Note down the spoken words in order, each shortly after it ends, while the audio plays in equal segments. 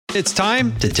It's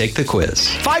time to take the quiz.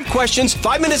 5 questions,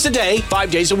 5 minutes a day,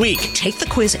 5 days a week. Take the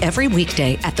quiz every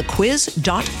weekday at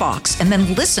thequiz.fox and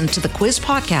then listen to the quiz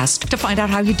podcast to find out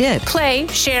how you did. Play,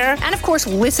 share, and of course,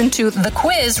 listen to The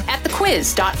Quiz at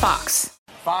thequiz.fox.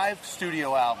 5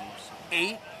 studio albums,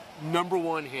 8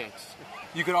 #1 hits.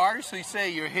 You could honestly say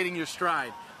you're hitting your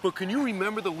stride. But can you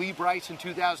remember the Lee Brice in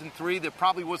 2003 that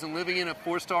probably wasn't living in a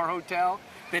 4-star hotel,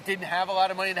 that didn't have a lot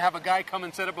of money to have a guy come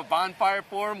and set up a bonfire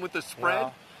for him with the spread?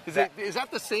 Well, is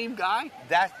that the same guy?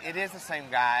 It is the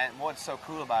same guy. And what's so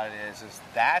cool about it is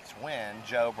that's when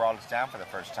Joe brought us down for the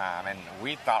first time, and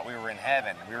we thought we were in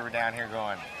heaven. We were down here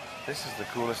going, this is the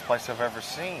coolest place I've ever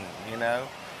seen, you know?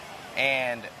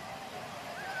 And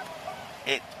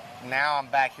now I'm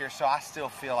back here, so I still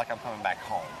feel like I'm coming back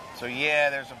home. So yeah,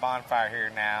 there's a bonfire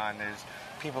here now, and there's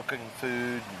people cooking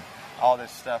food and all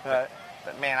this stuff. Right.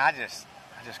 But man, I just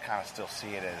kind of still see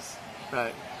it as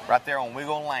Right there on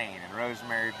Wiggle Lane in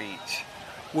Rosemary Beach.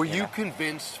 Were you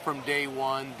convinced from day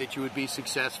one that you would be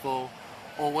successful,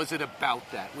 or was it about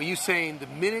that? Were you saying the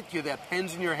minute you had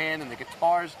pens in your hand and the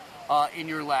guitars in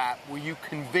your lap, were you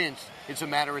convinced it's a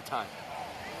matter of time?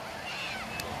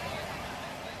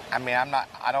 I mean,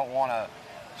 I don't want to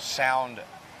sound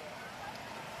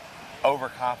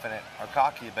overconfident or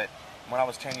cocky, but when I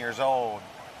was 10 years old,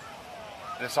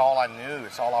 that's all I knew.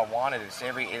 It's all I wanted.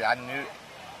 I knew.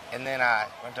 And then I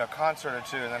went to a concert or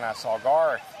two, and then I saw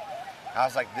Garth. I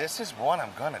was like, this is what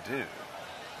I'm going to do.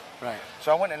 Right.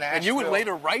 So I went to Nashville. And you would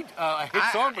later write a hit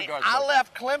song for Garth. I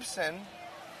left Clemson.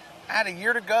 I had a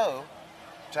year to go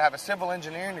to have a civil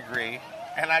engineering degree,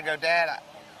 and I go,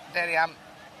 Daddy,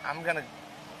 I'm going to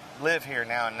live here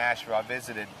now in Nashville. I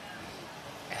visited.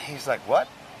 And he's like, what?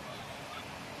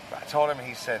 I told him,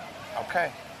 he said,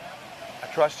 okay, I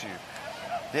trust you.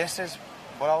 This is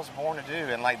what I was born to do,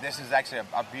 and like this is actually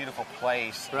a beautiful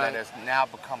place that has now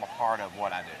become a part of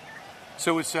what I do.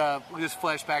 So it's this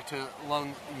flashback to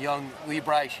young Lee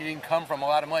Brice. You didn't come from a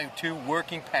lot of money, 2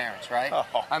 working parents, right?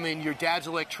 Oh. I mean, your dad's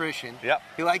an electrician. Yep.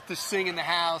 He liked to sing in the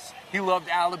house. He loved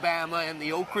Alabama and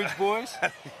the Oak Ridge Boys.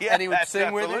 Yeah, and he would that's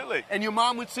sing with absolutely. it. And your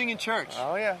mom would sing in church.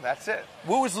 Oh yeah, that's it.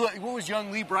 What was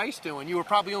young Lee Brice doing? You were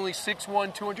probably only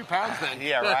 6'1", 200 pounds then.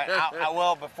 Yeah, right.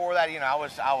 Well, before that, I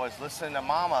was listening to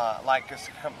Mama. Like, 'cause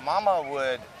Mama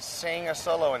would sing a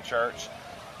solo in church,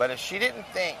 but if she didn't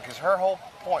think, because her whole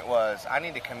point was, I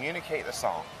need to communicate the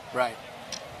song. Right.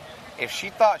 If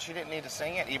she thought she didn't need to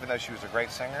sing it, even though she was a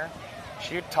great singer,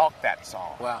 she would talk that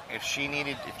song. Wow. If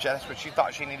that's what she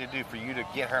thought she needed to do for you to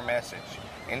get her message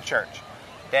in church.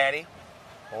 Daddy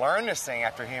learned to sing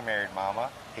after he married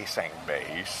Mama. He sang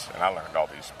bass, and I learned all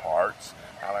these parts.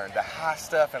 I learned the high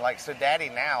stuff, and so Daddy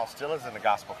now still is in the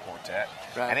gospel quartet,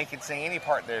 and he can sing any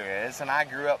part there is. And I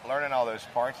grew up learning all those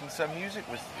parts, and so music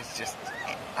it's just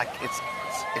like it's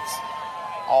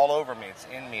all over me. It's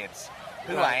in me. It's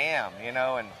who I am,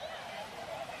 and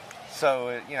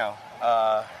so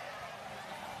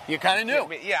you kind of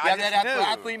knew. Yeah, you I have just that knew.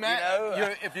 athlete,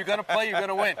 man. If you're going to play, you're going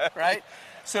to win, right?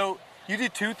 So you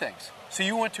did 2 things. So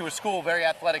you went to a school, very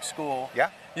athletic school.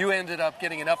 Yeah. You ended up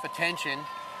getting enough attention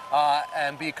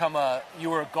and you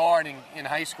were a guard in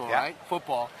high school, right?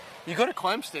 Football. You go to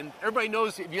Clemson. Everybody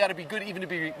knows you got to be good even to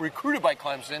be recruited by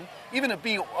Clemson, even to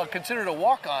be considered a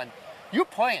walk-on. You're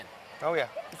playing. Oh yeah.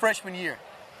 Freshman year.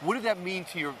 What did that mean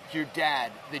to your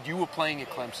dad that you were playing at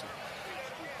Clemson?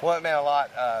 Well, it meant a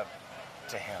lot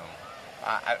to him.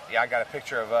 I got a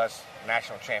picture of us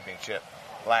national championship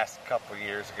last couple of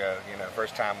years ago.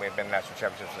 First time we had been national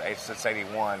championships since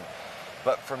 '81.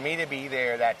 But for me to be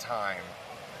there that time,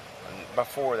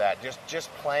 before that,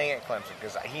 just playing at Clemson,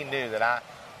 because he knew that I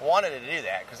wanted to do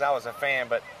that because I was a fan,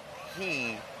 but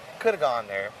he could have gone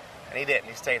there, and he didn't.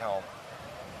 He stayed home.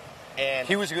 And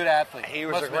he was a good athlete. He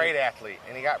was a great athlete,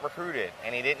 and he got recruited,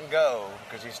 and he didn't go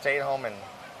because he stayed home and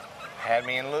had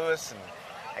me and Lewis, and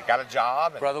I got a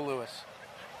job. Brother Lewis.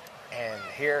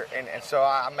 And so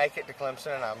I make it to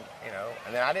Clemson, and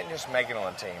and then I didn't just make it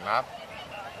on the team.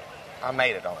 I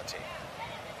made it on the team,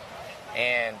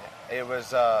 and it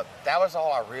was that was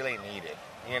all I really needed.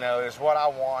 It was what I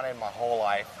wanted my whole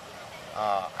life.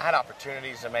 I had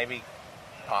opportunities to maybe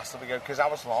possibly go, because I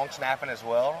was long snapping as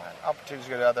well. I had opportunities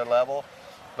to go to other level,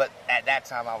 but at that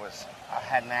time I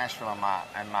had Nashville in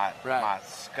my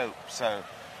scope. So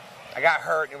I got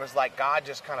hurt, and it was like God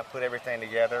just kind of put everything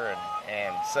together,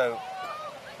 and so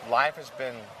life has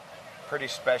been pretty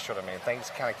special to me. Things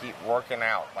kind of keep working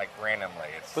out like randomly.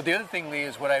 But the other thing, Lee,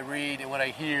 is what I read and what I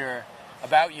hear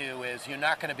about you is you're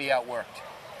not going to be outworked,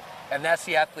 and that's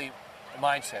the athlete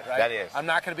mindset, right? That is. I'm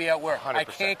not going to be outworked. 100%. I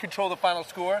can't control the final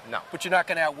score. No. But you're not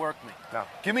going to outwork me. No.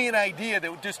 Give me an idea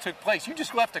that just took place. You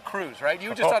just left a cruise, right? You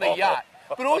were just on a yacht.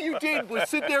 But all you did was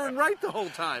sit there and write the whole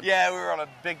time. Yeah, we were on a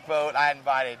big boat. I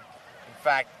invited, in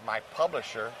fact, my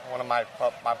publisher, one of my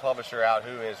publisher out,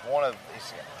 who is one of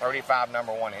these 35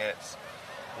 #1 hits.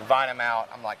 Invite him out.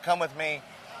 I'm like, come with me.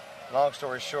 Long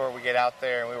story short, we get out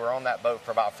there, and we were on that boat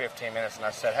for about 15 minutes, and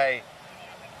I said, hey,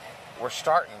 we're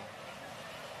starting.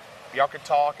 Y'all could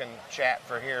talk and chat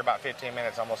for here about 15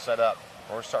 minutes. I'm going to set up.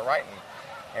 We'll start writing.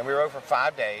 And we wrote for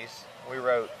 5 days. We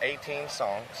wrote 18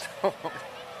 songs.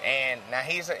 And now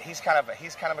he's kind of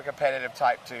a competitive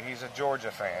type too. He's a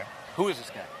Georgia fan. Who is this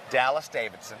guy? Dallas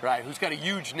Davidson. Right, who's got a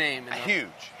huge name.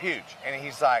 Huge. And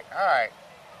he's like, all right,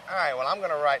 well, I'm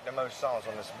going to write the most songs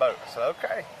on this boat. I said,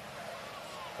 okay.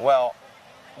 Well,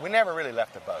 we never really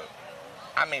left the boat.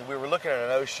 I mean, we were looking at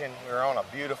an ocean. We were on a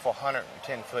beautiful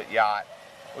 110-foot yacht.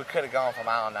 We could have gone from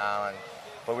island to island,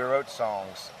 but we wrote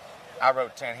songs. I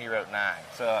wrote 10, he wrote 9.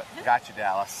 So, got you,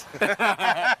 Dallas.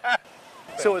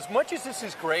 So as much as this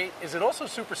is great, is it also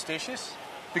superstitious?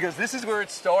 Because this is where it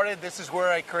started, this is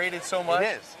where I created so much?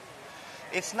 It is.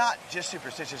 It's not just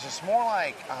superstitious. It's more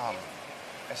like,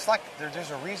 it's like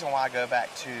there's a reason why I go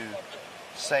back to,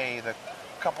 say, the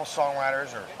couple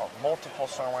songwriters or multiple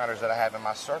songwriters that I have in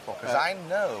my circle, because I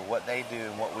know what they do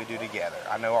and what we do together.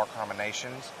 I know our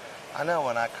combinations. I know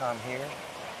when I come here,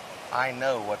 I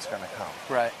know what's going to come.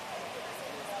 Right.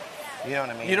 You know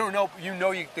what I mean? You don't know.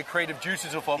 The creative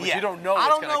juices will flow, but yeah. you don't know what's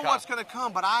going to come. I don't know what's going to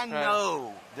come, but I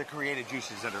know the creative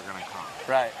juices that are going to come.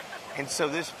 Right. And so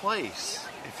this place,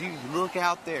 if you look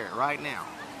out there right now,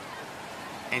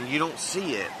 and you don't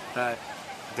see it,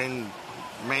 then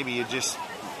maybe you just,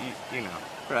 you know,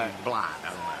 you're blind. I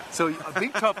don't know. So a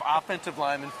big, tough offensive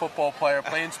lineman, football player,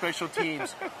 playing special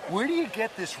teams. Where do you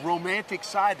get this romantic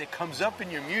side that comes up in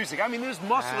your music? I mean, there's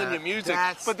muscle in your music,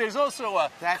 but there's also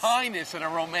a kindness and a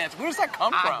romance. Where does that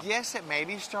come from? I guess it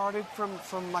maybe started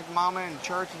from like mama and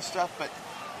church and stuff, but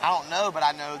I don't know. But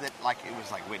I know that like it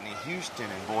was like Whitney Houston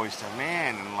and Boyz II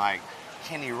Men and like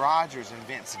Kenny Rogers and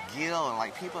Vince Gill and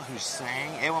like people who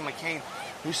sang, Ewan McCain,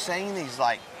 who sang these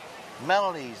like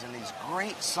melodies and these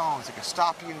great songs that could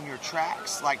stop you in your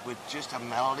tracks, like with just a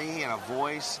melody and a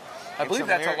voice. I believe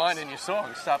that's a line in your song,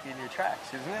 stop you in your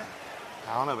tracks, isn't it?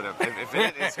 I don't know, but if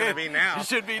it's going to be now. It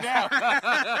should be now.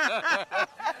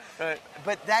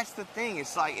 But that's the thing.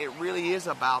 It's like it really is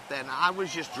about that, and I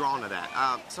was just drawn to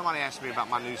that. Somebody asked me about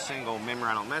my new single, Memory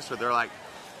I Don't Mess With. They're like,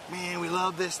 man, we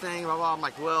love this thing, blah, blah. I'm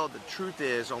like, well, the truth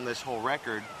is, on this whole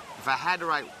record, if I had to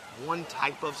write one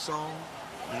type of song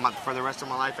for the rest of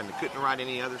my life and couldn't write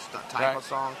any other type of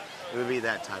song, it would be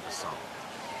that type of song.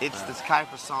 It's this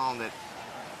type of song that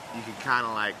you can kind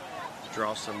of like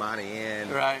draw somebody in.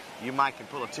 Right. You might can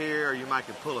pull a tear, or you might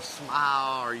can pull a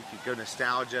smile, or you could go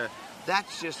nostalgia.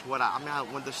 That's just what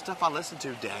when the stuff I listen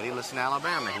to, Daddy listened to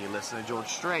Alabama, he listened to George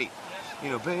Strait.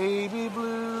 You know, baby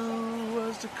blue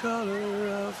was the color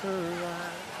of her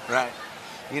eyes. Right.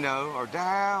 You know, or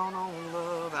Down on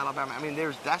Love, Alabama. I mean,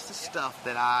 that's the stuff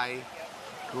that I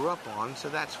grew up on, so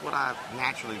that's what I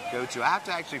naturally go to. I have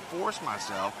to actually force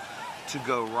myself to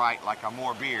go write like a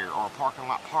More Beer or a Parking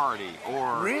Lot Party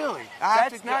or really.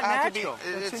 That's not natural.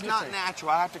 It's not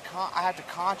natural. I have to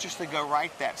consciously go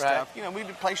write that stuff. You know, we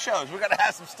play shows. We got to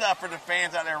have some stuff for the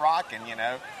fans out there rocking. You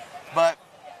know, but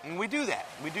we do that.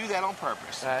 We do that on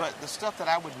purpose. Right. But the stuff that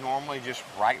I would normally just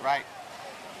write,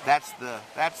 that's the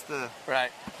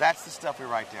stuff we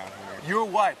write down here. Your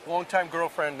wife, longtime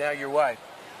girlfriend, now your wife.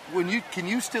 Can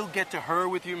you still get to her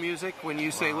with your music? When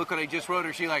you say, look what I just wrote,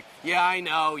 or she like, yeah, I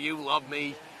know, you love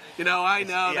me. You know, I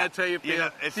know, that's how you feel. You know,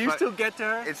 do you still get to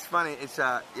her? It's funny. It's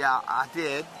yeah, I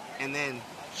did. And then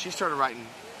she started writing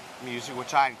music,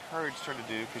 which I encouraged her to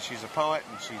do because she's a poet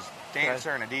and she's a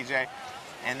dancer and a DJ.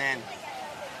 And then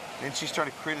she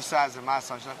started criticizing my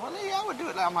song. She's like, well, yeah, I would do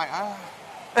it. I'm like,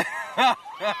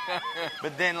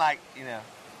 But then, like, you know,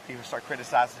 people start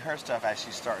criticizing her stuff as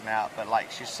she's starting out, but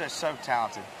like she's so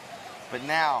talented. But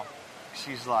now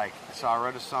she's like, so I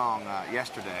wrote a song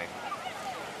yesterday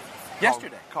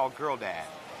called Girl Dad,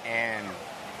 and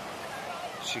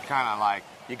she kind of like,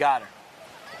 you got her.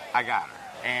 I got her.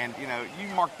 And you know, you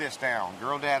mark this down.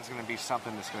 Girl Dad's going to be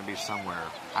something that's going to be somewhere.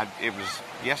 It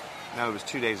was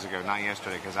 2 days ago, not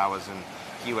yesterday, because I was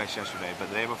in US yesterday, but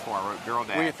the day before I wrote Girl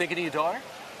Dad. Were you thinking of your daughter?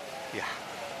 Yeah.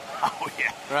 Oh,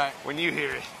 yeah. Right. When you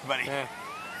hear it, buddy. Yeah.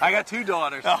 I got 2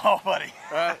 daughters. Oh, buddy.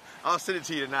 Right. I'll send it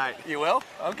to you tonight. You will?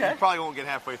 Okay. You probably won't get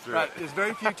halfway through it. There's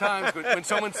very few times when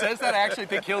someone says that, I actually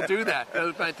think he'll do that. That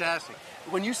was fantastic.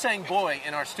 When you sang Boy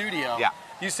in our studio,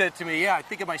 you said to me, yeah, I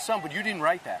think of my son, but you didn't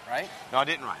write that, right? No, I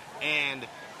didn't write it.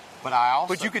 But I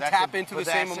also... But you could tap into the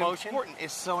same emotion? Important.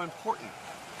 It's so important.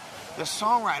 The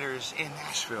songwriters in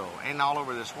Nashville and all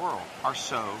over this world are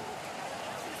so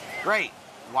great.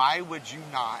 why would you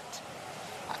not?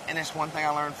 And it's one thing I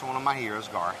learned from one of my heroes,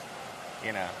 Garth.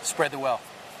 You know, Spread the wealth.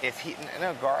 if he,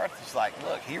 Garth is like,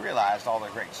 look, he realized all the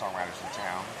great songwriters in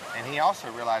town, and he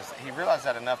also realized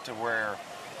that enough to where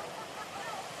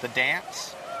the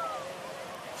dance,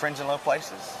 Friends in Low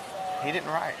Places, he didn't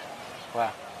write.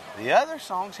 Wow. The other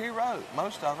songs he wrote,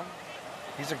 most of them.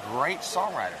 He's a great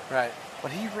songwriter. Right.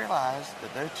 But he realized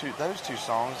that those two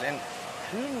songs, and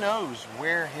who knows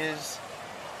where his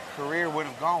career would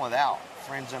have gone without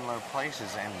Friends in Low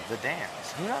Places and the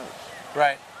dance. Who knows?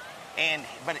 Right.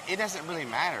 But it doesn't really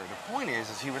matter. The point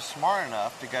is he was smart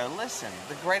enough to go, listen,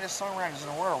 the greatest songwriters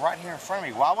in the world right here in front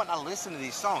of me. Why wouldn't I listen to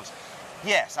these songs?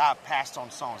 Yes, I passed on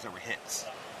songs that were hits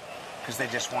because they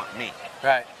just weren't me.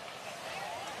 Right.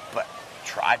 But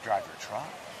try Drive Your Truck.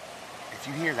 If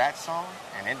you hear that song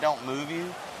and it don't move you,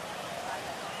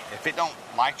 if it don't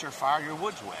light your fire, your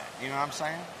wood's wet. You know what I'm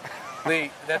saying?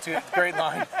 Lee, that's a great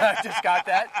line. I just got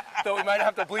that. So we might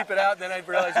have to bleep it out, and then I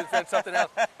realized it's meant something else.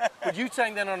 But you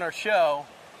sang that on our show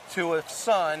to a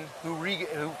son who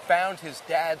found his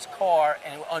dad's car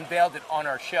and unveiled it on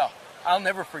our show. I'll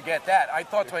never forget that. I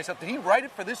thought to myself, did he write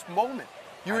it for this moment?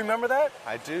 You remember that?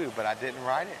 I do, but I didn't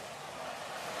write it.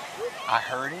 I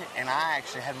heard it, and I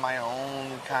actually had my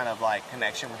own kind of like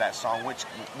connection with that song,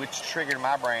 which triggered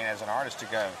my brain as an artist to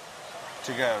go,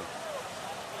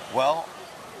 well,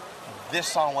 this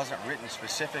song wasn't written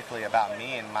specifically about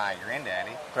me and my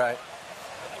granddaddy. Right.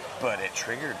 But it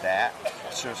triggered that,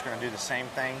 so it's going to do the same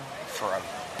thing for a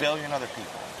billion other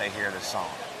people if they hear this song.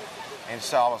 And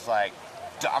so I was like,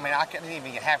 I couldn't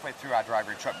even get halfway through I Drive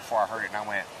Your Truck before I heard it, and I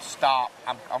went, stop,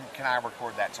 can I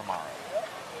record that tomorrow?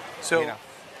 So, you know?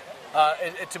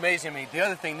 it's amazing to me. The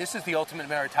other thing, this is the ultimate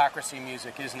meritocracy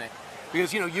music, isn't it?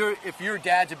 Because, if your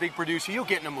dad's a big producer, you'll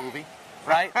get in a movie,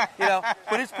 right?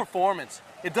 But it's performance.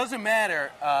 It doesn't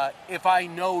matter if I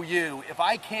know you. If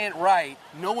I can't write,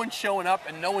 no one's showing up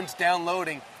and no one's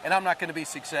downloading, and I'm not going to be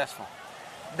successful.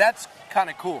 That's kind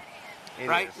of cool,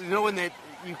 right? Is. Knowing that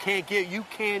you can't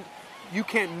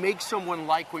make someone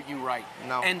like what you write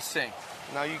and sing.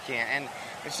 No, you can't. And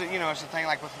it's the thing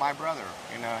like with my brother.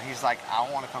 He's like, I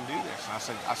want to come do this.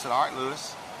 And I said, all right,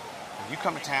 Lewis, if you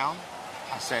come to town,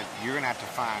 I said, you're going to have to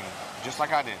find, just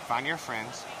like I did, find your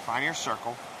friends, find your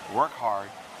circle, work hard,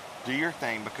 do your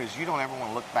thing, because you don't ever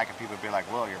want to look back at people and be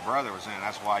like, well, your brother was in it,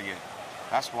 that's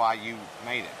why you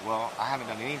made it. Well, I haven't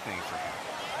done anything for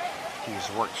him. He's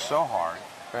worked so hard.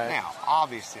 Right. Now,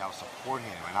 obviously, I'll support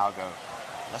him, and I'll go,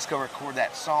 let's go record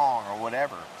that song or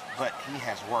whatever. But he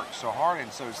has worked so hard,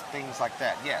 and so it's things like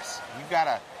that. Yes, you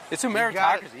gotta. It's a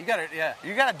meritocracy. You gotta, yeah.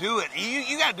 You gotta do it.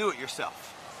 You gotta do it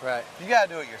yourself. Right. You gotta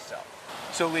do it yourself.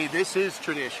 So Lee, this is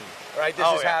tradition, right? This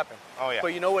has happened. Oh yeah.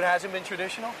 But you know what hasn't been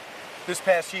traditional? This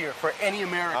past year for any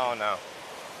American. Oh no.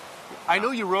 I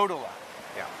know you wrote a lot.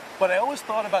 Yeah. But I always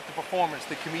thought about the performers,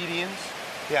 the comedians.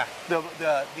 Yeah.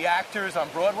 The actors on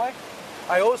Broadway.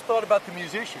 I always thought about the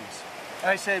musicians. And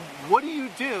I said, what do you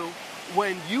do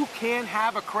when you can't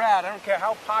have a crowd? I don't care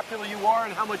how popular you are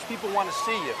and how much people want to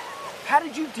see you. How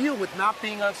did you deal with not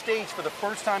being on stage for the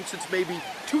first time since maybe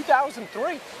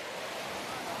 2003?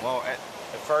 Well, at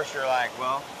first you're like,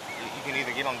 well, you can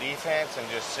either get on defense and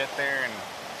just sit there and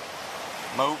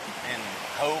mope and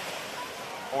hope,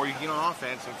 or you get on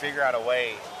offense and figure out a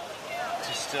way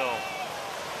to still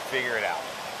figure it out.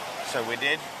 So we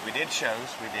did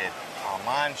shows, we did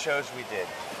online shows, we did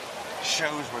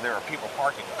shows where there were people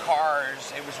parking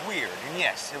cars. It was weird, and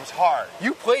yes, it was hard.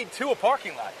 You played to a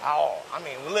parking lot. Oh, I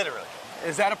mean, literally.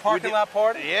 Is that a parking lot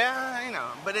party? Yeah,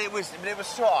 but it was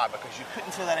so odd because you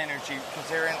couldn't feel that energy because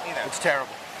they're in, It's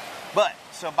terrible. But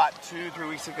so about 2-3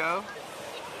 weeks ago,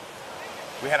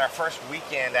 we had our first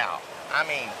weekend out. I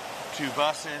mean, 2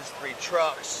 buses, 3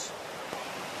 trucks.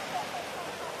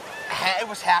 It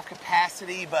was half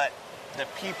capacity, but the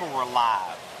people were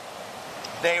live.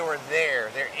 They were there.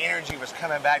 Their energy was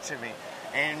coming back to me.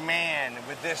 And man,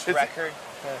 with this record,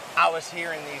 I was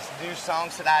hearing these new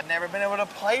songs that I'd never been able to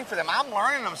play for them. I'm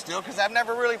learning them still because I've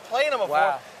never really played them before.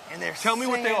 Wow. And they're Tell me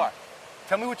what they are.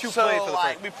 Tell me what you played for the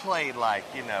first. We played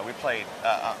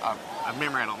a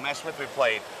memory I don't mess with. We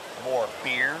played More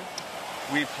Beer.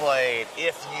 We played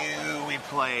If You. We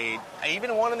played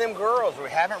even One of Them Girls.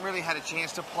 We haven't really had a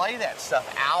chance to play that stuff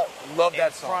out in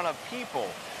front of people.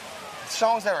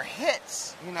 Songs that are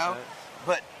hits, Right.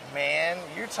 But man,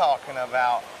 you're talking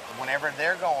about whenever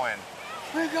they're going,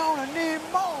 we're gonna need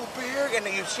more beer, and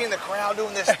you've seen the crowd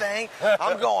doing this thing.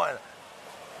 I'm going,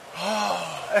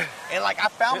 oh, and like I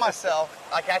found myself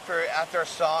like after a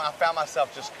song, I found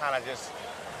myself just kind of just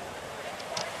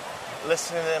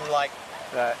listening to them like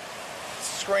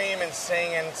scream and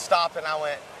sing and stop, and I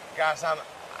went, guys,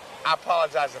 I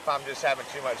apologize if I'm just having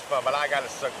too much fun, but I got to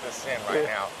soak this in right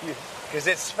now. Because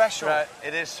it's special. Right.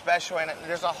 It is special, and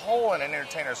there's a hole in an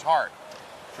entertainer's heart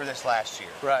for this last year.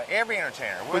 Right. Every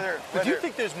entertainer. But do you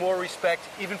think there's more respect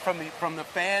even from the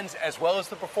fans as well as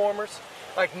the performers?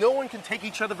 Like, no one can take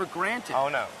each other for granted. Oh,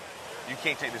 no. You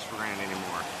can't take this for granted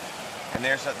anymore. And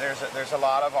there's a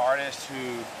lot of artists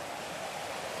who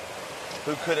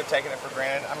could have taken it for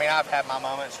granted. I mean, I've had my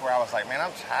moments where I was like, man,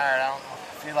 I'm tired. I don't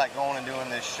feel like going and doing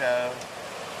this show.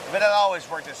 But it always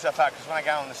worked itself out, because when I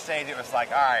got on the stage, it was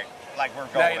like, all right, like we're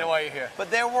going. Now you know why you're here.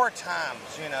 But there were times,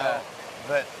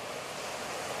 but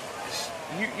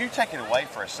you take it away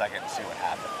for a second and see what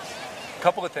happens.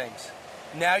 Couple of things.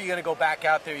 Now you're going to go back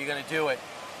out there, you're going to do it.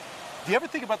 Do you ever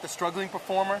think about the struggling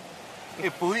performer?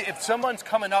 If someone's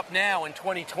coming up now in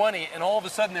 2020 and all of a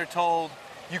sudden they're told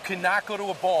you cannot go to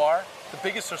a bar, the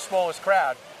biggest or smallest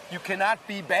crowd, you cannot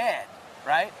be bad,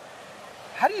 right?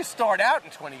 How do you start out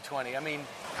in 2020? I mean,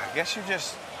 I guess you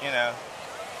just,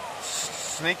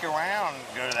 sneak around and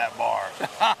go to that bar.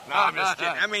 No, I'm just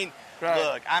kidding. I mean,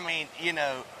 Look, I mean,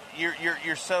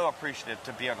 you're so appreciative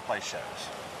to be able to play shows.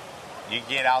 You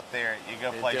get out there, you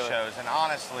go play shows, and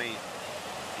honestly,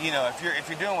 if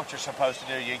you're doing what you're supposed to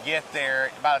do, you get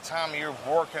there. By the time you're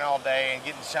working all day and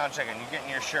getting sound check and you're getting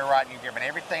your show right and you're giving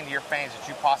everything to your fans that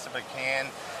you possibly can,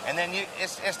 and then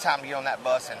it's time to get on that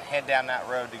bus and head down that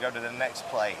road to go to the next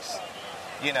place.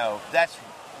 That's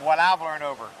what I've learned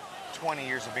over 20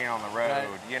 years of being on the road. Right.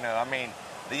 I mean,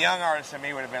 the young artist in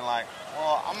me would have been like,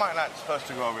 well, I might not supposed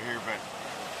to go over here, but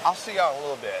I'll see y'all in a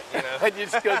little bit, And you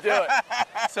just go do it.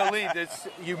 So, Lee,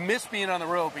 you miss being on the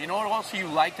road, but you know what else you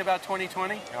liked about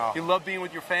 2020? Oh. You love being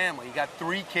with your family. You got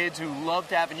 3 kids who loved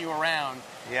having you around.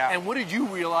 Yeah. And what did you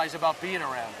realize about being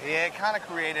around? Yeah, it kind of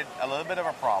created a little bit of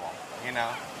a problem,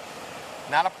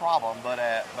 Not a problem, but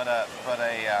an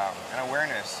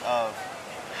awareness of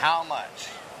how much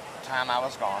time I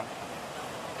was gone.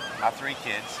 My 3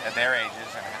 kids at their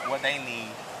ages and what they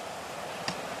need.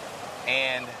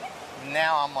 And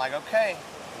now I'm like, okay,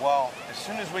 well, as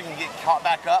soon as we can get caught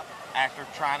back up after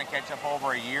trying to catch up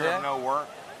over a year of no work,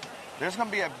 there's going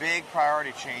to be a big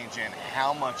priority change in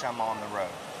how much I'm on the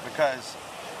road. Because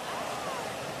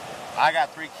I got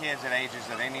 3 kids at ages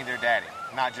that they need their daddy,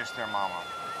 not just their mama.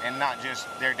 And not just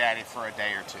their daddy for a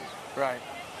day or 2. Right.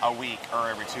 A week or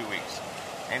every 2 weeks.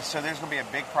 And so there's going to be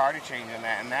a big priority change in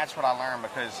that. And that's what I learned,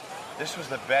 because this was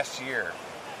the best year.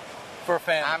 For a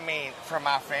family. I mean, for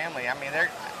my family. I mean,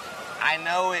 I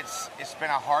know it's been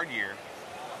a hard year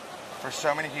for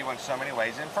so many people in so many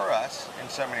ways, and for us in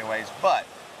so many ways. But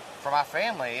for my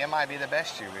family, it might be the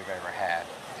best year we've ever had,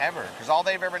 ever. Because all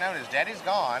they've ever known is Daddy's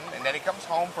gone, and Daddy comes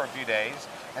home for a few days,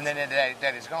 and then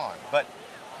Daddy's gone. But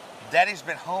Daddy's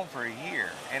been home for a year,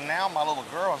 and now my little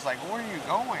girl is like, where are you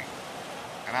going?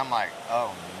 And I'm like,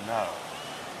 oh no,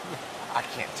 I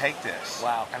can't take this.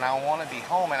 Wow. And I want to be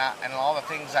home, and all the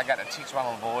things I got to teach my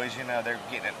little boys, they're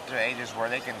getting to ages where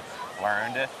they can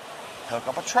learn to hook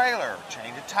up a trailer,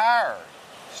 change a tire,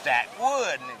 stack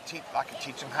wood, and I can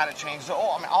teach them how to change the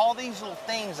oil. I mean, all these little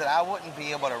things that I wouldn't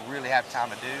be able to really have time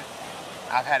to do,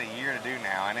 I've had a year to do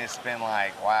now, and it's been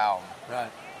like, wow. Right.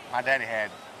 My daddy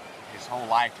had his whole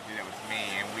life to do that with me,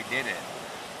 and we did it.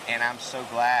 And I'm so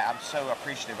glad, I'm so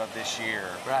appreciative of this year.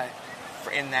 Right.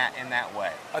 In that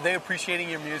way. Are they appreciating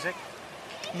your music?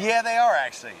 Yeah, they are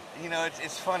actually.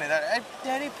 It's funny. Hey,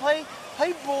 Daddy, play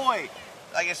boy.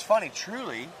 Like, it's funny,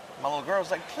 truly. My little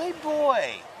girl's like, play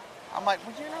boy. I'm like,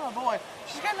 well, you're not a boy.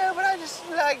 She's like, no, but I just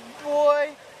like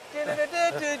boy. But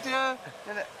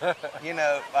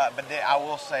I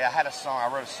will say, I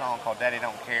wrote a song called Daddy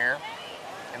Don't Care.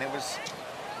 And it was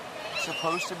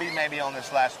supposed to be maybe on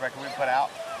this last record we put out.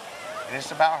 And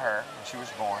it's about her when she was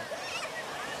born.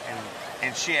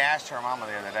 And she asked her mama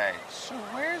the other day, so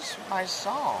where's my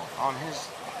song on his,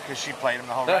 because she played him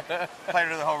the whole record, played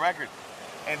her the whole record.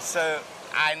 And so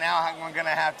I'm going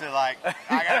to have to I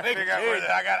got to figure out where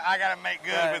I got to make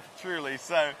good with Truly.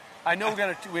 So I know we're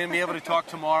going to be able to talk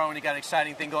tomorrow, and you got an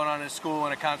exciting thing going on in school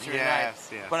and a concert tonight.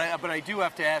 Yes. But I do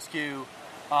have to ask you,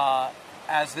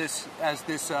 as this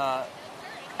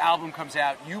album comes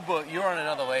out, you're on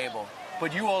another label,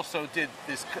 but you also did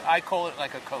this. I call it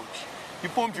like a coach. You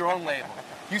formed your own label.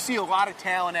 You see a lot of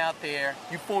talent out there.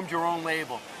 You formed your own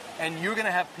label. And you're going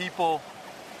to have people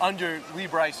under Lee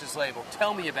Brice's label.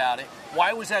 Tell me about it.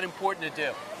 Why was that important to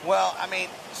do? Well, I mean,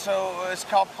 so it's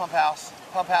called Pump House.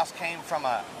 Pump House came from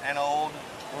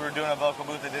we were doing a vocal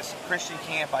booth at this Christian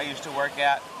camp I used to work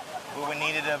at, where we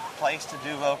needed a place to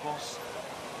do vocals.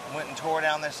 Went and tore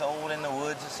down used the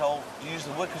wood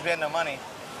because we had no money.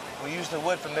 We used the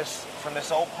wood from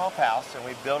this old pump house, and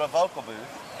we built a vocal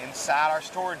booth inside our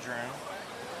storage room,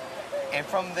 And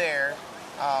from there,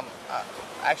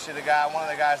 actually one of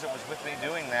the guys that was with me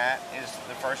doing that is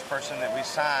the first person that we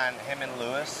signed, him and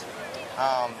Lewis.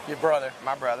 Your brother.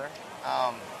 My brother.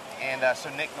 So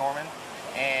Nick Norman.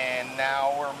 And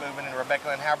now we're moving into Rebecca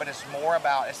Lynn Howard, but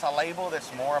it's a label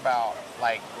that's more about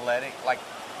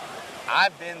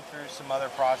I've been through some other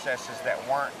processes that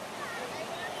weren't,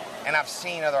 and I've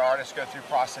seen other artists go through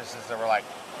processes that were like,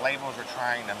 labels are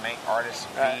trying to make artists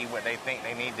be what they think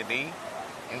they need to be,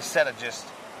 instead of just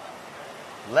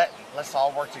let's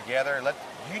all work together.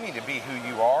 You need to be who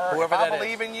you are. Whoever if I that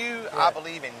believe is. in you, Yeah. I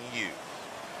believe in you.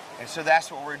 And so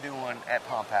that's what we're doing at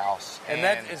Pump House. And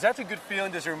that's a good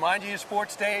feeling. Does it remind you of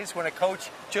sports days when a coach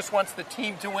just wants the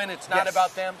team to win? It's not Yes.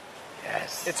 about them.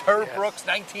 Yes. It's Herb Yes. Brooks,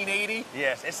 1980.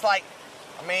 Yes. It's like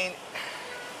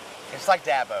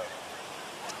Dabo.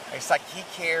 It's like he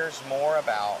cares more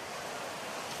about,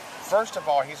 first of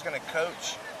all, he's going to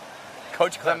coach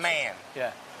Coach the Clemson. man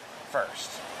Yeah. first.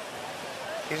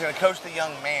 He's going to coach the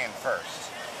young man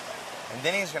first. And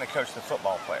then he's going to coach the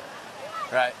football player.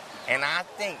 Right. And I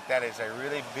think that is a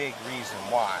really big reason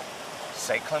why,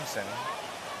 say, Clemson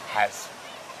has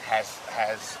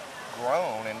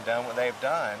grown and done what they've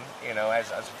done,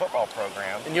 as a football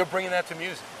program. And you're bringing that to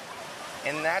music.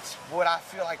 And that's what I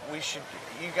feel like we should.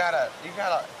 You gotta.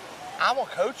 I will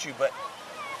coach you, but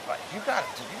you gotta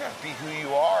be who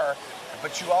you are.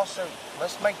 But you also,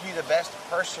 let's make you the best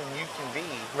person you can be.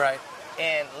 Right.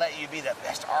 And let you be the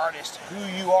best artist who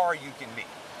you are you can be.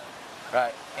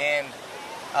 Right. And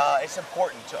it's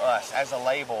important to us as a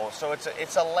label. So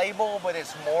it's a label, but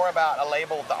it's more about a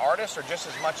label. The artists are just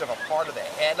as much of a part of the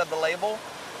head of the label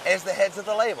as the heads of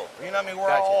the label. You know what I mean?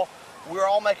 Gotcha. We're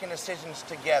all making decisions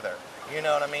together. You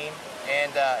know what I mean?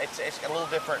 And it's a little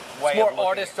different way. It's more of looking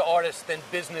artist at to artist than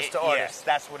business to artist. Yes,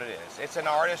 that's what it is. It's an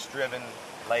artist-driven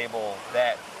label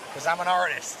because I'm an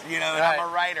artist, and Right. I'm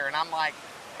a writer, and I'm like,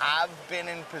 I've been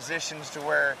in positions to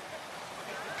where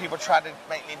people tried to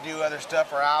make me do other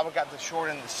stuff, or I got the short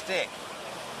end of the stick.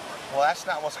 Well, that's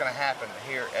not what's going to happen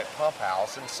here at Pump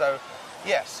House. And so,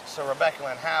 yes, Rebecca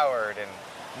Lynn Howard and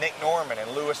Nick Norman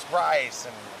and Lewis Bryce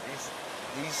and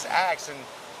these acts, and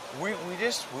we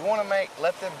want to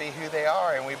let them be who they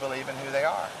are, and we believe in who they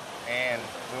are, and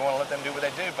we want to let them do what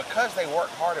they do because they work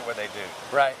hard at what they do.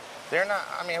 Right. They're not.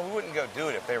 I mean, we wouldn't go do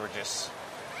it if they were just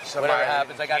somebody. Whatever that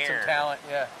happens, I didn't got some care. talent.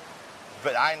 Yeah.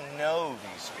 But I know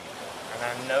these people, and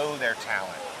I know their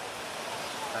talent,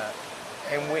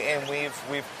 and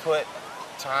we've put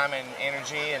time and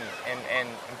energy and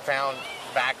found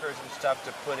backers and stuff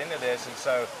to put into this, and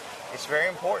so it's very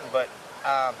important. But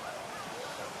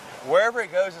wherever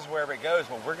it goes is wherever it goes.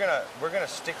 But we're gonna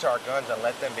stick to our guns and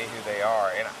let them be who they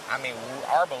are. And I mean,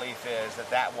 our belief is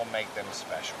that will make them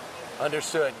special.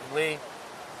 Understood. Lee,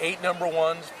 8 number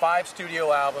ones, 5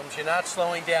 studio albums. You're not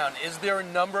slowing down. Is there a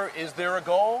number? Is there a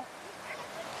goal?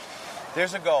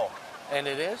 There's a goal. And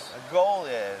it is? The goal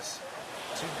is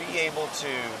to be able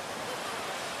to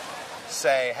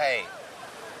say, hey,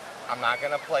 I'm not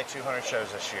going to play 200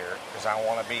 shows this year because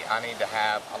I need to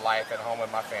have a life at home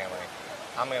with my family.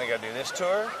 I'm going to go do this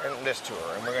tour and this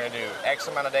tour, and we're going to do X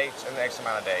amount of dates and X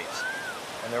amount of dates.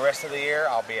 And the rest of the year,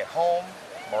 I'll be at home,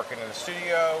 working in the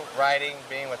studio, writing,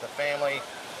 being with the family.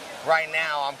 Right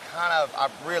now, I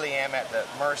really am at the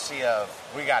mercy of,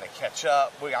 we got to catch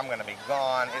up. I'm going to be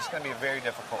gone. It's going to be a very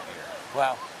difficult year.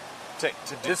 Wow.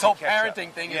 This whole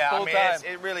parenting thing is full time.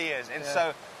 It really is. And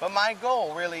so, but my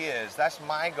goal really is, that's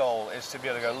my goal, is to be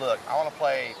able to go, look, I want to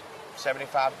play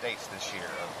 75 dates this year,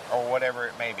 or whatever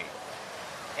it may be,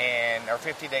 or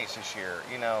 50 dates this year.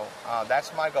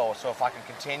 That's my goal. So if I can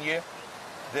continue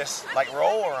this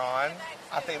role we're on,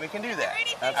 I think we can do that.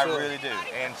 Absolutely. I really do.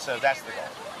 And so that's the goal.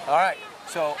 All right.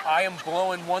 So I am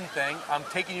blowing one thing. I'm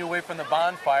taking you away from the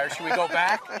bonfire. Should we go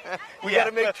back? We got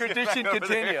to make tradition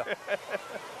continue.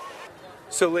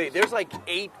 So Lee, there's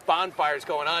 8 bonfires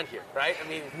going on here, right? I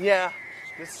mean, Yeah.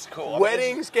 This is cool.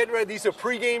 weddings, getting ready. These are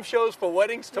pregame shows for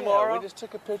weddings tomorrow. We just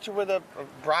took a picture with a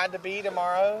bride-to-be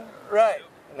tomorrow. Right.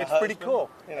 And It's the pretty husband, cool.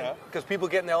 Because people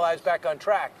getting their lives back on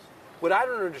track. What I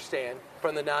don't understand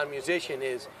from the non-musician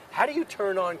is, how do you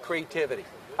turn on creativity?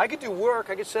 I could do work,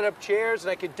 I could set up chairs,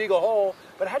 and I could dig a hole,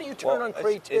 but how do you turn on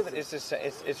creativity?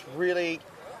 It's really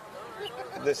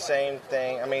the same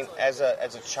thing. I mean, as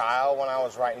a child, when I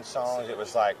was writing songs, it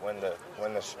was like when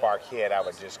the spark hit, I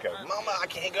would just go, "Mama, I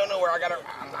can't go nowhere.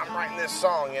 I'm writing this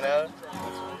song,"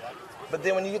 But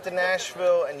then when you get to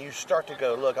Nashville and you start to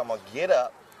go, "Look, I'm gonna get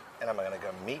up and I'm gonna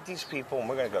go meet these people and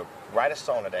we're gonna go write a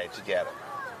song today together."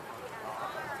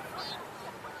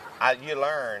 You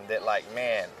learn that,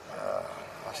 man,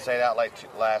 I stayed out late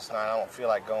last night. I don't feel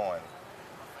like going.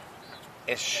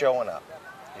 It's showing up.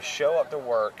 You show up to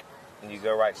work and you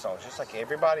go write songs, just like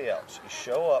everybody else. You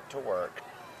show up to work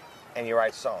and you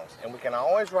write songs. And we can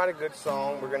always write a good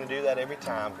song. We're going to do that every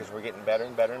time because we're getting better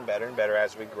and better and better and better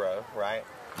as we grow, right?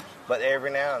 But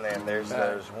every now and then there's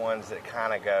those ones that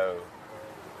kind of go,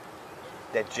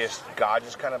 that just, God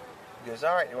just kind of goes,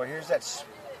 all right, well, here's that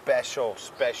special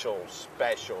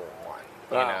one,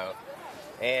 you know?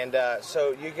 And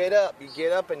so you get up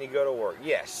and you go to work.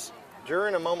 Yes,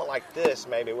 during a moment like this,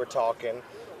 maybe we're talking,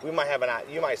 we might have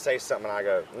you might say something and I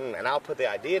go, and I'll put the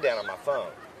idea down on my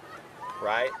phone,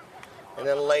 right? And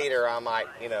then later I might,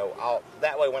 you know,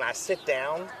 that way when I sit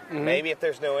down, maybe if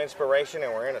there's no inspiration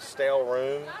and we're in a stale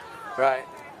room, right,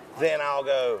 then I'll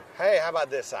go, hey, how about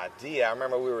this idea? I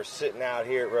remember we were sitting out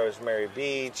here at Rosemary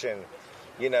Beach and,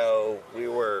 you know, we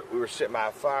were sitting by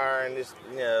a fire and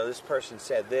this person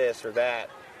said this or that,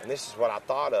 and this is what I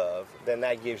thought of. Then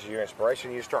that gives you your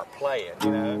inspiration. You start playing,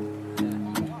 you know.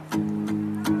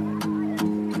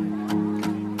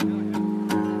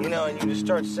 You know, and you just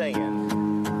start singing,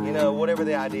 you know, whatever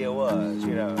the idea was,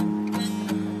 you know.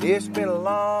 It's been a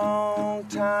long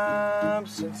time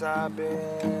since I've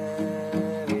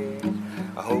been here.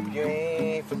 I hope you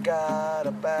ain't forgot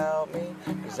about me,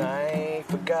 'cause I ain't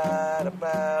forgot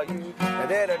about you.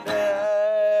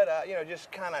 You know,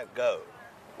 just kind of go.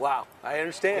 Wow, I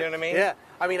understand. You know what I mean? Yeah.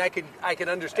 I mean, I can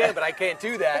understand, but I can't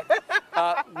do that.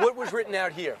 What was written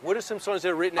out here? What are some songs that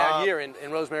are written out here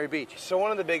in Rosemary Beach? So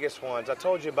one of the biggest ones, I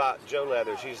told you about Joe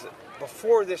Leathers.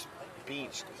 Before this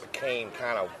beach became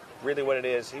kind of really what it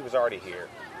is, he was already here.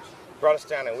 Brought us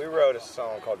down and we wrote a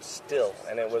song called Still,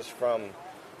 and it was from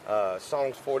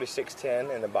Psalms 46:10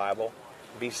 in the Bible.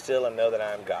 Be still and know that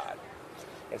I am God.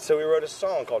 And so we wrote a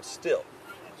song called Still.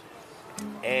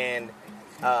 And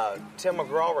Tim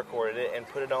McGraw recorded it and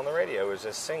put it on the radio. It was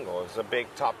a single. It was a big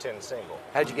top 10 single.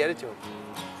 How'd you get it to him?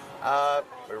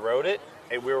 We wrote it,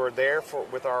 and we were there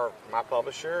with my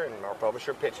publisher, and our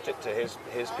publisher pitched it to his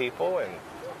people, and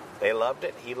they loved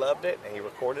it. He loved it, and he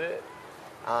recorded it.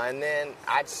 And then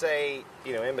I'd say,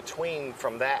 you know, in between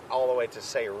from that all the way to,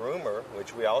 say, Rumor,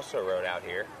 which we also wrote out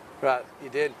here. Right, you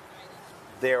did.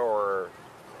 There were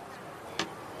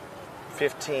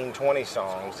 15, 20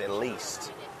 songs at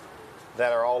least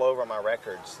that are all over my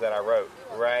records that I wrote,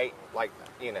 right? Like,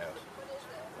 you know,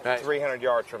 right. 300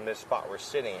 yards from this spot we're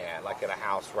sitting at, like in a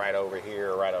house right over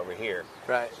here or right over here.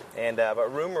 Right. And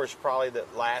but Rumor is probably the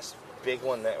last big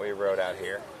one that we wrote out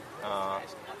here.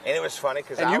 And it was funny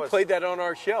because you played that on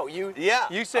our show. You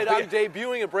said, I'm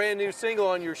debuting a brand new single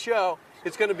on your show.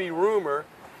 It's going to be Rumor,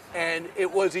 and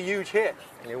it was a huge hit.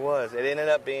 It was. It ended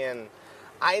up being.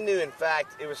 I knew, in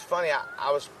fact, it was funny. It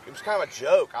was kind of a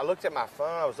joke. I looked at my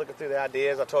phone. I was looking through the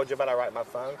ideas. I told you about I write my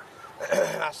phone.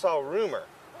 And I saw Rumor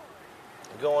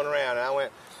going around, and I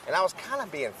went, and I was kind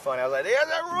of being funny. I was like, there's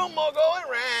a rumor going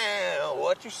around.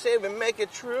 What you say, we make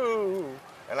it true.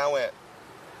 And I went,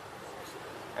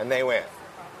 and they went.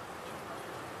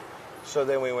 So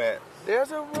then we went,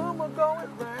 there's a rumor going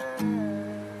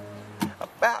around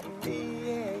about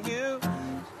me and you.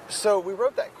 So we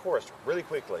wrote that chorus really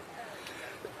quickly.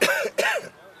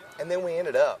 And then we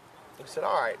ended up, we said,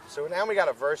 all right, so now we got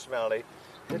a verse melody.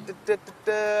 We went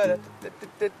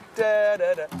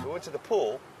to the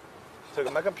pool,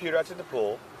 took my computer out to the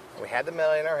pool, and we had the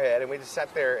melody in our head, and we just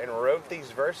sat there and wrote these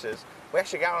verses. We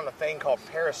actually got on a thing called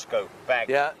Periscope back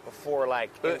before, like,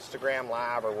 Instagram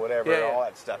Live or whatever, all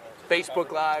that stuff.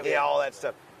 Facebook Live. Yeah, all that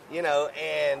stuff. You know,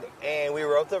 and we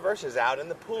wrote the verses out in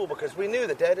the pool because we knew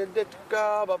that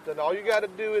all you got to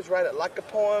do is write it like a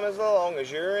poem as long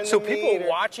as you're in the meter. So people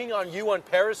watching on you on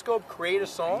Periscope create a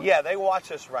song? Yeah, they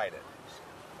watch us write it.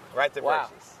 Write the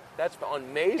verses. That's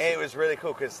amazing. And it was really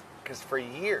cool because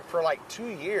for like 2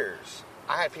 years,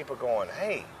 I had people going,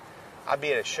 hey, I'd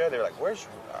be at a show, they're like,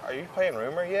 are you playing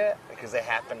Rumor yet? Because they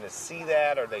happened to see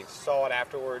that or they saw it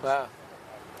afterwards. Wow.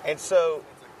 And so,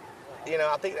 you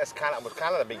know, I think was kind of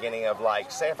the beginning of,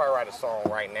 like, say if I write a song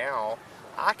right now,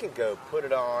 I could go put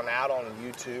it out on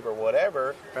YouTube or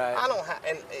whatever. Right.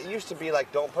 And it used to be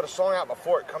like, don't put a song out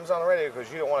before it comes on the radio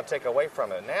because you don't want to take away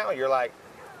from it. Now you're like,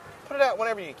 put it out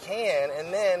whenever you can,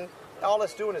 and then all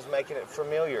it's doing is making it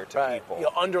familiar to people.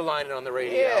 You'll underline it on the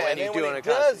radio. Yeah, and then when it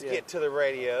does get to the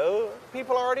radio,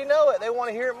 people already know it. They want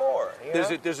to hear it more. You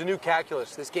know? There's a new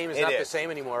calculus. This game is not the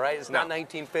same anymore, right? It's not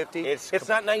 1950. It's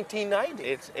not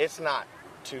 1990. It's not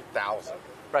 2000.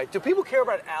 Right. Do people care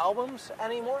about albums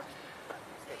anymore?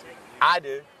 I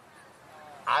do.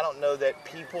 I don't know that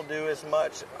people do as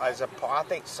much as I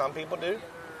think some people do.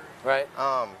 Right.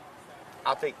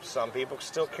 I think some people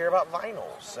still care about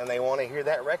vinyls, and they want to hear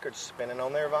that record spinning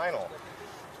on their vinyl.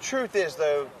 Truth is,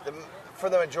 though, for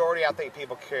the majority, I think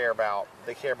people care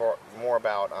more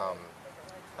about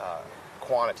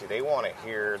quantity. They want to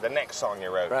hear the next song you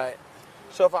wrote. Right.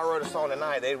 So if I wrote a song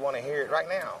tonight, they'd want to hear it right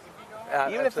now.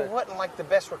 Even if it wasn't like the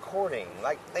best recording.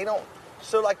 Like they don't,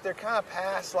 so like they're kind of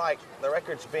past like the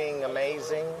record's being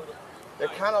amazing. They're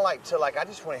kind of like I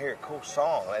just want to hear a cool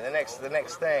song. Like the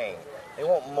next thing. They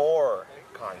want more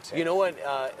content. You know what,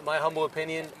 in my humble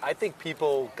opinion, I think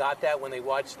people got that when they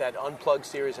watched that Unplugged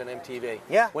series on MTV.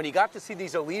 Yeah. When you got to see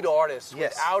these elite artists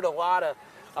without a lot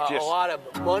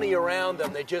of money around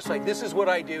them, they're just like, this is what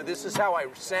I do, this is how I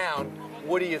sound,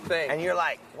 what do you think? And you're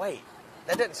like, wait,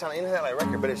 that doesn't sound anything like a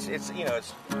record, but it's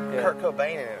Kurt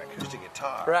Cobain and an acoustic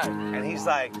guitar. Right. And he's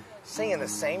like singing the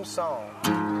same song,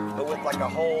 but with like a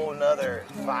whole nother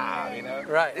vibe, you know?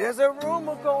 Right. There's a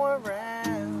rumor going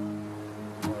around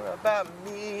about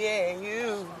me and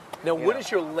you. Now, what is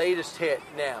your latest hit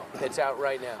now that's out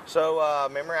right now? So,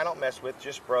 Memory I Don't Mess With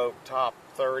just broke top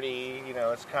 30. You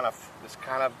know, it's kind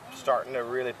of starting to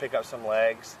really pick up some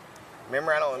legs.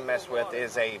 Memory I Don't Mess With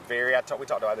is a very, we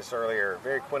talked about this earlier,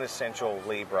 very quintessential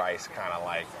Lee Brice kind of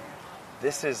like,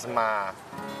 this is it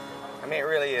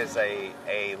really is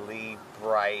a Lee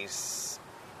Brice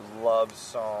love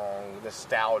song,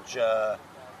 nostalgia,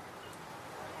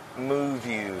 move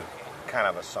you kind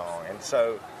of a song. And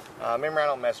so Memory I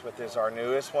Don't Mess With is our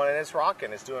newest one, and it's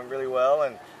rocking. It's doing really well,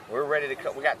 and we're ready to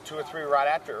come. We got 2 or 3 right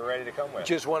after we're ready to come with.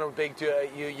 Just won a big,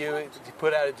 you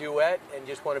put out a duet and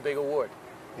just won a big award.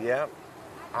 Yeah.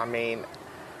 I mean,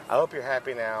 I Hope You're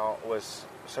Happy Now was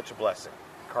such a blessing.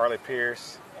 Carly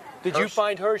Pierce. Did you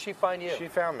find her or she find you? She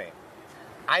found me.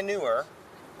 I knew her,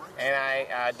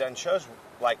 and I'd done shows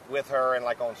like with her and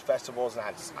like on festivals,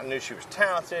 and I knew she was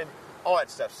talented, all that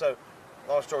stuff. So,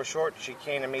 long story short, she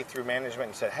came to me through management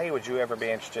and said, "Hey, would you ever be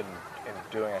interested in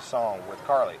doing a song with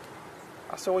Carly?"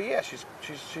 I said, "Well, yeah, she's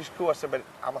cool." I said, "But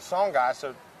I'm a song guy, so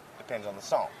it depends on the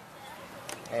song."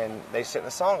 And they sent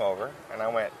the song over, and I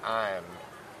went, "I'm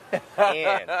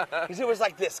in," because it was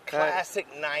like this classic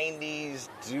 '90s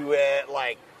duet.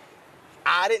 Like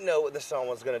I didn't know what the song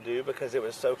was going to do because it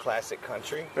was so classic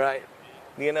country. Right.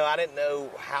 You know, I didn't know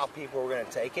how people were going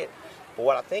to take it. But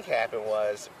what I think happened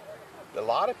was, a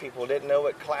lot of people didn't know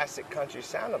what classic country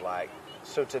sounded like.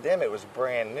 So to them, it was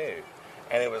brand new.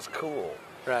 And it was cool.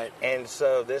 Right. And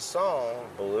so this song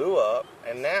blew up.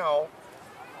 And now,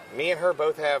 me and her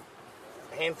both have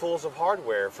handfuls of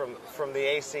hardware from the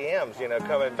ACMs, you know,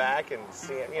 coming back and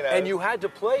seeing, you know. And you had to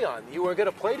play on. You were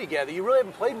going to play together. You really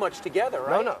haven't played much together,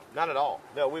 right? No, not at all.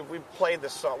 No, we played the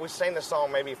song. We sang the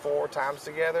song maybe 4 times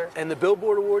together. And the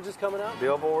Billboard Awards is coming up?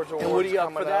 Billboard Awards. And what are you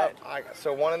up for that?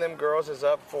 So one of them girls is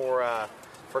up for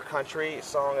Country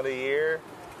Song of the Year.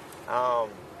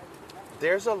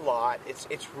 There's a lot.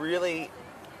 It's really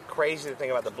crazy to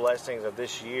think about the blessings of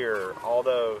this year.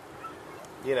 Although,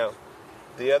 you know,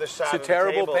 the other side of the table. It's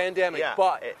a terrible pandemic, yeah,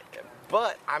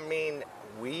 but I mean,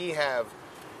 we have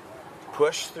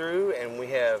pushed through, and we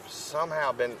have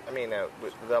somehow been. I mean,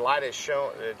 the light has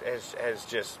shown. Has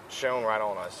just shone right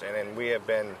on us, and we have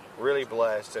been really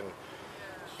blessed,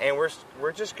 and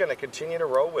we're just going to continue to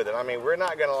roll with it. I mean, we're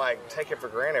not going to like take it for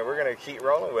granted. We're going to keep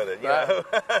rolling with it. You know?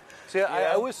 See,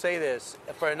 I always say this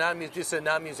for a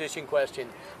non-musician question.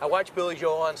 I watch Billy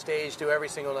Joel on stage do every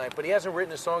single night, but he hasn't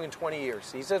written a song in 20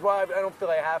 years. He says, "Well, I don't feel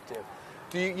I have to."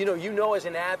 Do you know as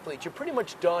an athlete, you're pretty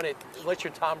much done it unless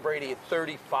you're Tom Brady at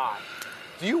 35.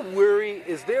 Do you worry?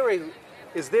 Is there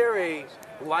a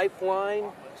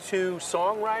lifeline to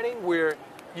songwriting where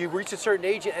you reach a certain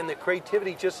age and the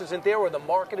creativity just isn't there, or the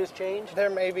market has changed? There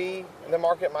may be. The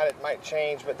market might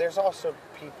change, but there's also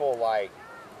people like,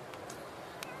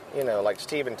 you know, like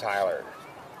Steven Tyler.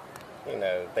 You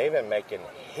know, they've been making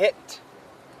hit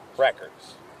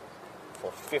records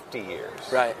for 50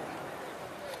 years. Right.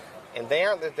 And they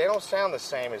don't sound the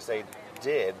same as they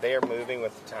did. They are moving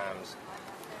with the times.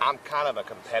 I'm kind of a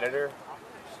competitor.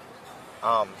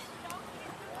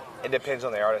 It depends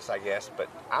on the artist, I guess, but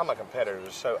I'm a competitor,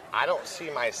 so I don't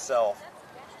see myself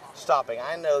stopping.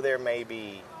 I know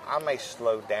I may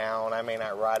slow down. I may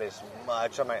not write as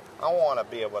much. I want to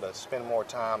be able to spend more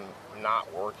time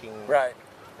not working. Right.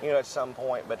 You know, at some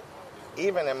point. But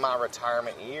even in my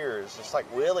retirement years, it's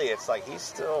like Willie. It's like he's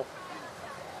still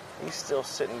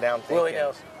sitting down thinking. Willie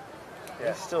Nelson.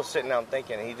 Yeah. He's still sitting down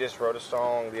thinking. He just wrote a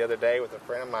song the other day with a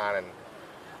friend of mine and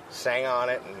sang on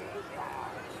it, and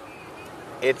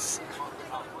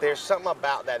there's something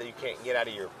about that you can't get out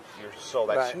of your soul.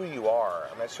 That's right. who you are. I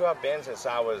mean, that's who I've been since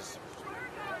I was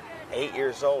 8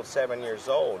 years old, 7 years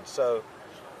old. So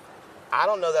I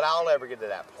don't know that I'll ever get to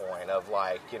that point of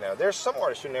like, you know, there's some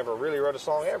artists who never really wrote a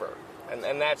song ever.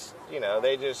 And that's, you know,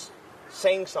 they just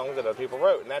sing songs that other people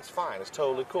wrote, and that's fine. It's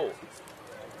totally cool.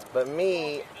 But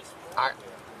me, I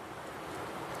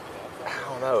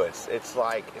don't know. It's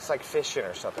like fishing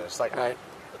or something. It's like, Right.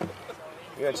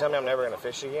 you gonna tell me I'm never gonna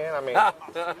fish again? I mean,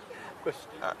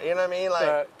 you know what I mean?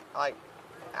 Like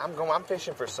I'm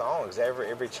fishing for songs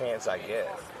every chance I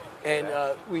get. And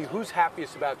who's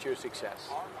happiest about your success?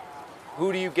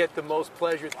 Who do you get the most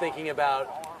pleasure thinking about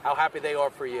how happy they are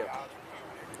for you?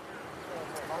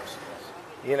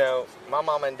 You know, my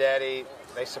mom and daddy,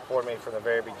 they support me from the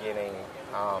very beginning.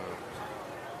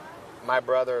 My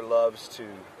brother loves to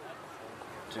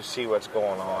see what's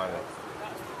going on.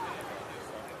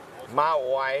 My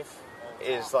wife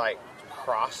is like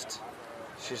crossed.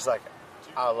 She's like,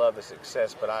 I love the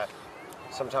success, but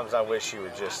sometimes I wish you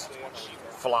would just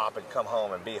flop and come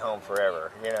home and be home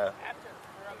forever, you know,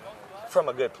 from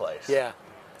a good place. Yeah.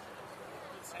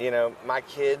 You know, my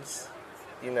kids,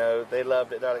 you know, they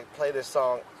loved it. They play this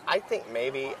song. I think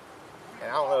maybe, and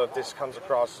I don't know if this comes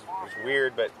across as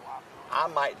weird, but I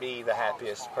might be the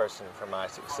happiest person for my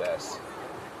success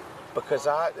because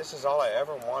this is all I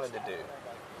ever wanted to do.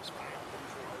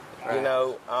 Right. You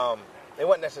know, it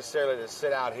wasn't necessarily to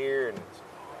sit out here and,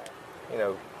 you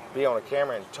know, be on a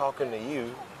camera and talking to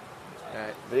you.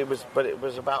 Right. But it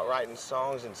was about writing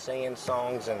songs and singing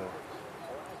songs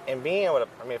and being able to.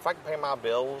 I mean, if I could pay my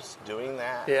bills doing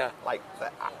that, like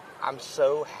that, I'm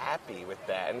so happy with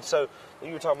that. And so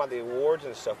you were talking about the awards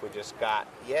and stuff we just got.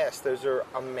 Yes, those are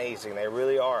amazing. They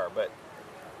really are. But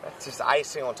that's just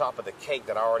icing on top of the cake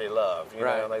that I already love. You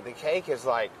know, like the cake is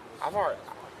like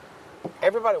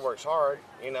everybody works hard.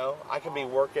 You know, I could be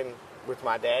working with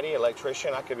my daddy,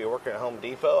 electrician. I could be working at Home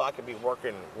Depot. I could be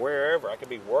working wherever. I could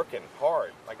be working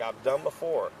hard like I've done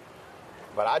before.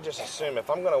 But I just assume if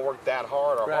I'm going to work that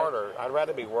hard or harder, I'd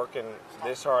rather be working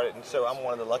this hard. And so I'm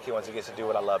one of the lucky ones that gets to do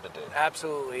what I love to do.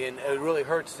 Absolutely. And it really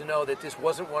hurts to know that this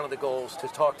wasn't one of the goals to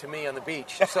talk to me on the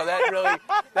beach. So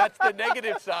that's the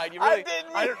negative side. You really,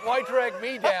 why drag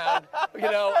me down? You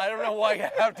know, I don't know why you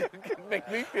have to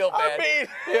make me feel bad. I mean,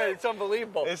 yeah, it's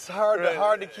unbelievable. It's hard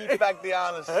to keep back the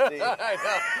honesty.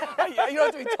 I know. You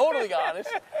don't have to be totally honest.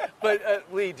 But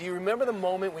Lee, do you remember the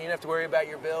moment when you didn't have to worry about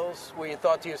your bills, where you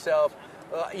thought to yourself,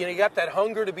 you know, you got that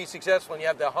hunger to be successful, and you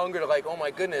have the hunger to like, oh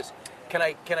my goodness, can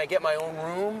I get my own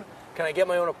room? Can I get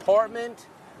my own apartment?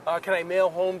 Can I mail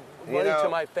home money to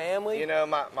my family? You know,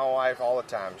 my wife all the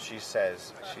time, she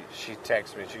says, she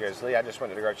texts me, she goes, Lee, I just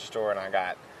went to the grocery store and I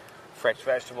got fresh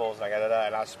vegetables and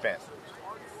and I spent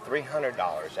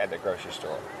 $300 at the grocery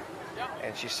store.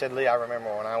 And she said, Lee, I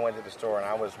remember when I went to the store and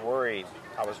I was worried,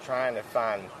 I was trying to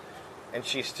find, and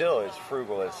she still is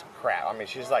frugal as crap. I mean,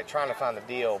 she's like trying to find the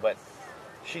deal, but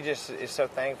she just is so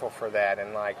thankful for that.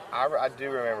 And like, I do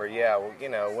remember, you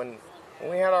know, when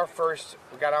we had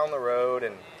we got on the road,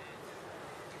 and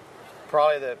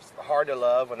probably the Hard to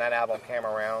Love, when that album came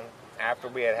around, after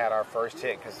we had our first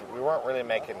hit, because we weren't really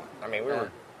making, I mean, we were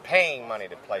paying money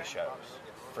to play shows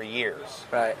for years.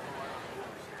 Right.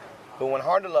 But when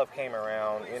Hard to Love came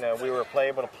around, you know, we were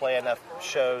able to play enough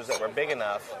shows that were big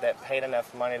enough, that paid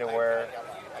enough money to where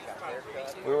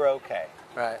we were okay.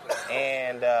 Right.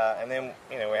 And then,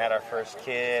 you know, we had our first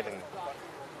kid,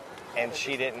 and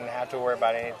she didn't have to worry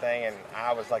about anything, and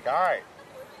I was like, all right,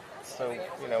 so,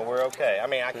 you know, we're okay. I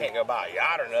mean, I can't go buy a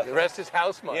yacht or nothing. The rest is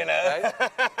house money, you know?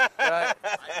 Right?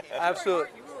 Absolutely.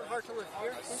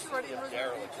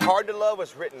 Hard to Love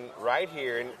was written right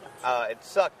here, and it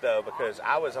sucked, though, because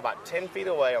I was about 10 feet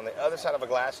away on the other side of a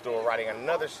glass door writing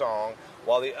another song,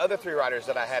 while the other three writers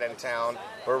that I had in town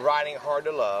were writing Hard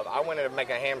to Love. I went in to make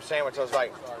a ham sandwich. I was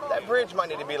like, that bridge might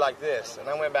need to be like this. And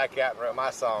I went back out and wrote my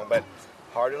song. But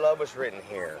Hard to Love was written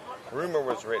here. Rumor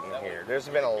was written here. There's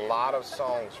been a lot of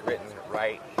songs written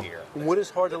right here. What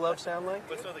does Hard to Love sound like?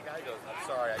 So the guy goes, I'm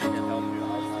sorry, I can't help you.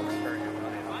 I'll spare you.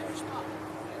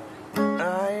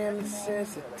 I am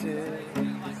sensitive.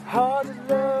 Hard to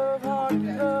love,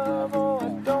 oh,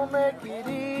 it don't make it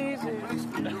easy.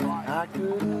 I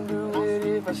couldn't do it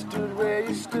if I stood where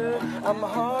you stood. I'm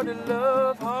hard to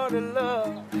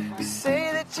love. You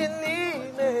say that you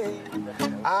need me.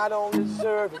 I don't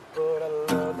deserve it, but I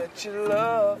love that you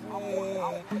love me.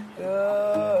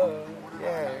 Oh,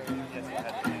 yeah.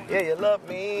 Yeah, you love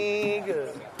me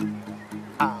good.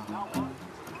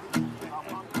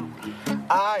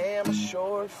 I am a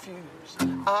short fuse,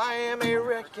 I am a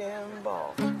wrecking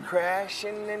ball,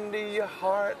 crashing into your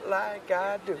heart like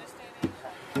I do.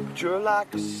 But you're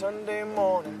like a Sunday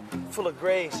morning, full of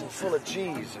grace and full of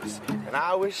Jesus. And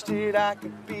I wish that I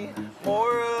could be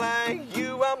more like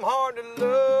you. I'm hard to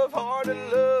love,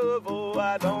 oh,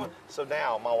 I don't. So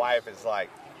now my wife is like,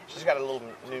 she's got a little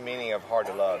new meaning of hard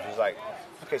to love. She's like,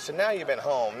 okay, so now you've been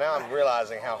home. Now I'm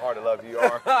realizing how hard to love you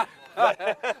are.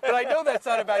 But I know that's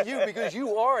not about you because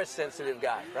you are a sensitive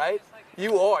guy, right?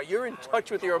 You are. You're in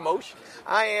touch with your emotions.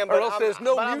 I am, or else there's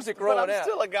no music rolling out. But I'm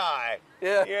still a guy.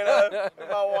 Yeah. You know,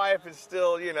 my wife is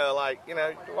still, like,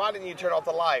 why didn't you turn off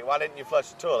the light? Why didn't you flush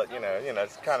the toilet?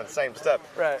 It's kind of the same stuff.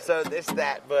 Right. So it's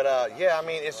that. But, yeah, I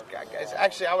mean, it's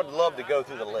actually, I would love to go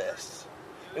through the list.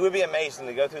 It would be amazing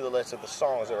to go through the list of the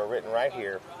songs that were written right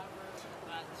here.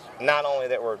 Not only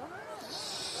that were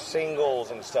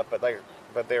singles and stuff, but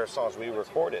they were songs we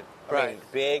recorded. I mean,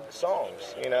 big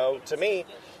songs. To me,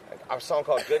 a song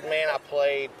called Good Man I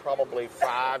played probably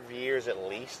 5 years at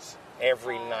least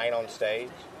every night on stage.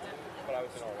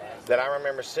 That I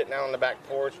remember sitting out on the back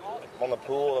porch on the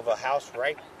pool of a house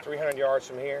right 300 yards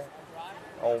from here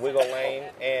on Wiggle Lane,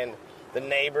 and the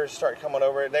neighbors start coming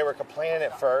over. They were complaining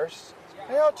at first.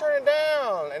 Hey, y'all turn it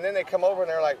down. And then they come over and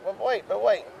they're like, but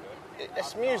wait,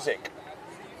 it's music.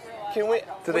 Can we?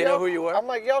 Do they know who you were? I'm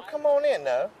like, y'all come on in,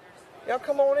 though. Y'all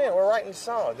come on in. We're writing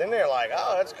songs. Then they're like,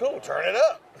 oh, that's cool. Turn it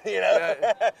up.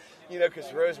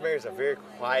 Because Rosemary's a very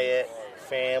quiet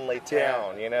family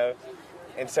town,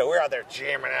 And so we're out there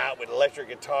jamming out with electric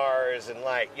guitars and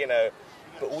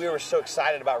but we were so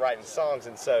excited about writing songs.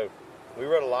 And so we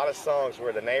wrote a lot of songs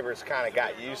where the neighbors kind of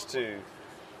got used to,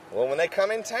 well, when they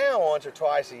come in town once or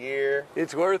twice a year,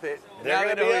 it's worth it. They're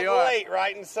going to be up late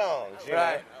writing songs.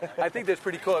 Right. I think that's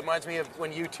pretty cool. It reminds me of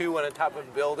when U2 went on top of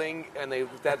a building and they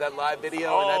had that live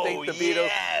video. And I think the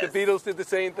Beatles did the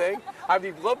same thing.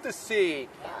 I'd love to see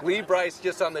Lee Brice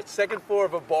just on the second floor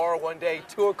of a bar one day,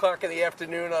 2 o'clock in the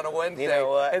afternoon on a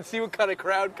Wednesday, and see what kind of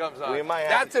crowd comes on.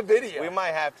 That's a video. We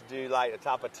might have to do like the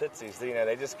top of Tootsie's.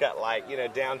 They just got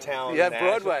downtown. Yeah,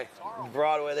 Broadway.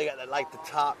 Broadway, they got the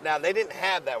top. Now, they didn't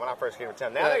have that when I first came to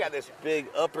town. Now they got this big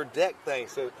upper deck thing.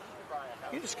 So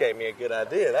you just gave me a good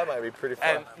idea. That might be pretty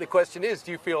fun. And the question is,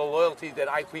 do you feel a loyalty that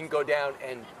we can go down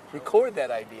and record that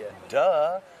idea?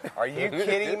 Duh. Are you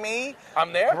kidding me?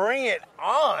 I'm there. Bring it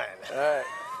on. All right.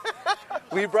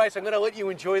 Lee Brice, I'm going to let you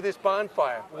enjoy this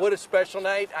bonfire. What a special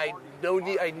night. I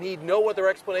need no other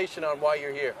explanation on why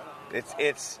you're here.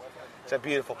 It's a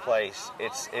beautiful place.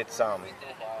 It's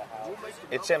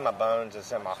in my bones.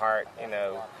 It's in my heart.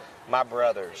 My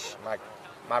brothers,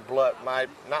 my blood,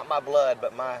 not my blood,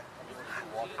 but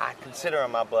I consider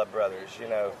them my blood brothers.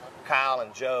 Kyle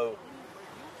and Joe,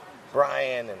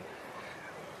 Brian, and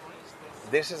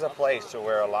this is a place to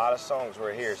where a lot of songs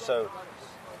were here. So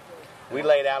we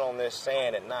laid out on this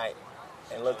sand at night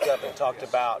and looked up and talked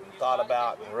about and thought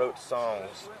about and wrote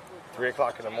songs. 3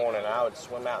 o'clock in the morning, I would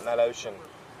swim out in that ocean.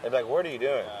 They'd be like, what are you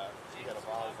doing?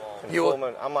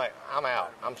 I'm like, I'm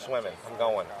out. I'm swimming. I'm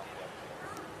going.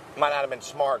 Might not have been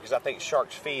smart because I think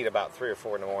sharks feed about 3 or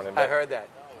 4 in the morning. I heard that.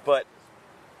 But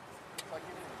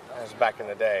that was back in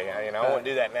the day. I wouldn't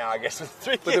do that now, I guess.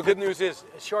 But the good news is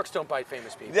sharks don't bite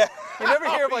famous people. Yeah. You never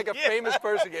hear of a famous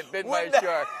person get bitten by a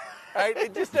shark. Right?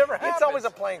 It just never happens. It's always a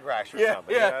plane crash or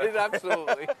something. Yeah,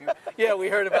 absolutely. Yeah, we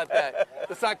heard about that.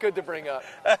 That's not good to bring up.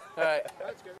 All right.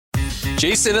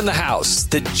 Jason in the House,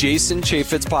 the Jason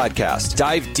Chaffetz podcast.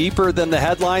 Dive deeper than the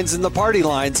headlines and the party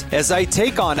lines as I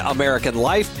take on American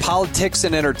life, politics,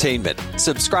 and entertainment.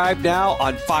 Subscribe now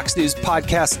on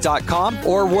foxnewspodcast.com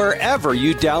or wherever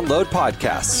you download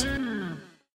podcasts.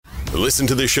 Listen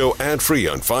to the show ad-free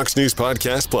on Fox News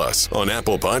Podcast Plus, on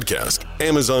Apple Podcast,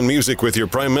 Amazon Music with your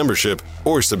Prime membership,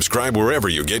 or subscribe wherever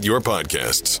you get your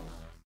podcasts.